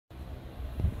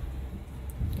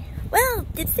Well,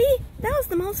 Dipsy, that was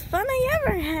the most fun I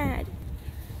ever had.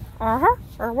 Uh-huh,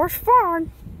 it was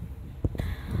fun.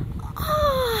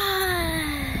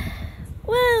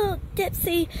 Well,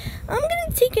 Dipsy, I'm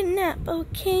gonna take a nap,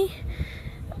 okay?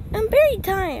 I'm very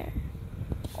tired.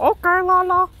 Okay,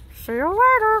 Laa-laa. See you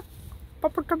later.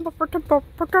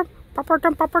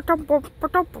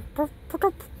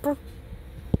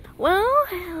 Well,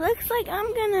 looks like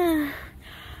I'm gonna...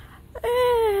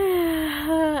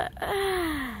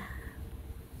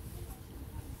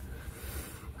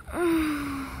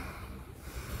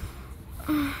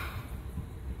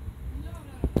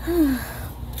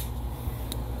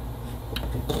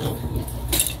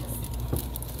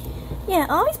 Yeah,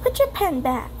 always put your pen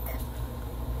back.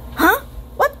 Huh?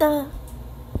 What the?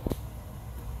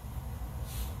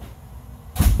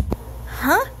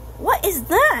 Huh? What is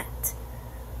that?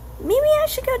 Maybe I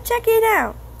should go check it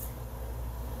out.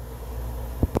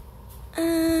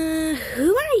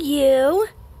 Who are you?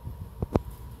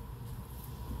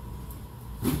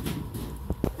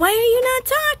 Why are you not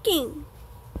talking?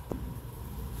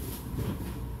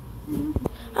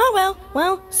 Oh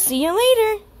well, see you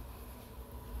later.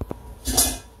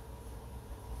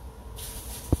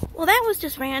 Well, that was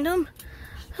just random.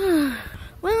 Well,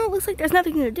 it looks like there's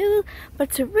nothing to do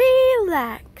but to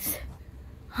relax.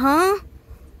 Huh?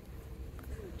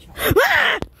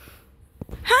 Ah!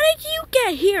 How did you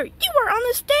get here? You were on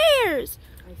the stairs.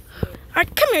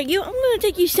 Alright, come here, you. I'm gonna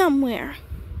take you somewhere.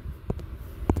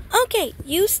 Okay,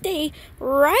 you stay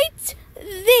right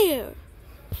there.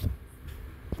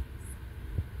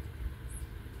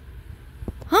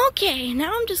 Okay,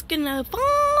 now I'm just gonna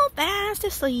fall fast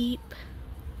asleep.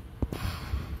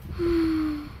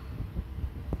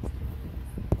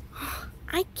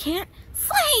 I can't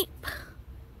sleep.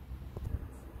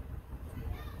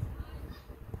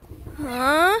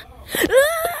 Huh?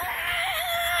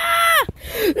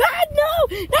 No!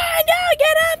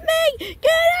 Get off me!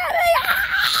 Get off me!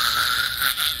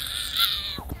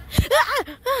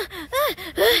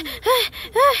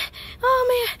 Oh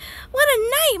man, what a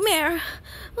nightmare!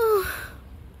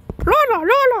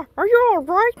 Laa-laa, are you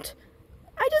alright?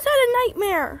 I just had a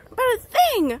nightmare about a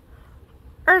thing.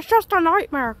 It's just a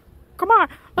nightmare. Come on,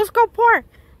 let's go play.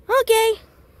 Okay.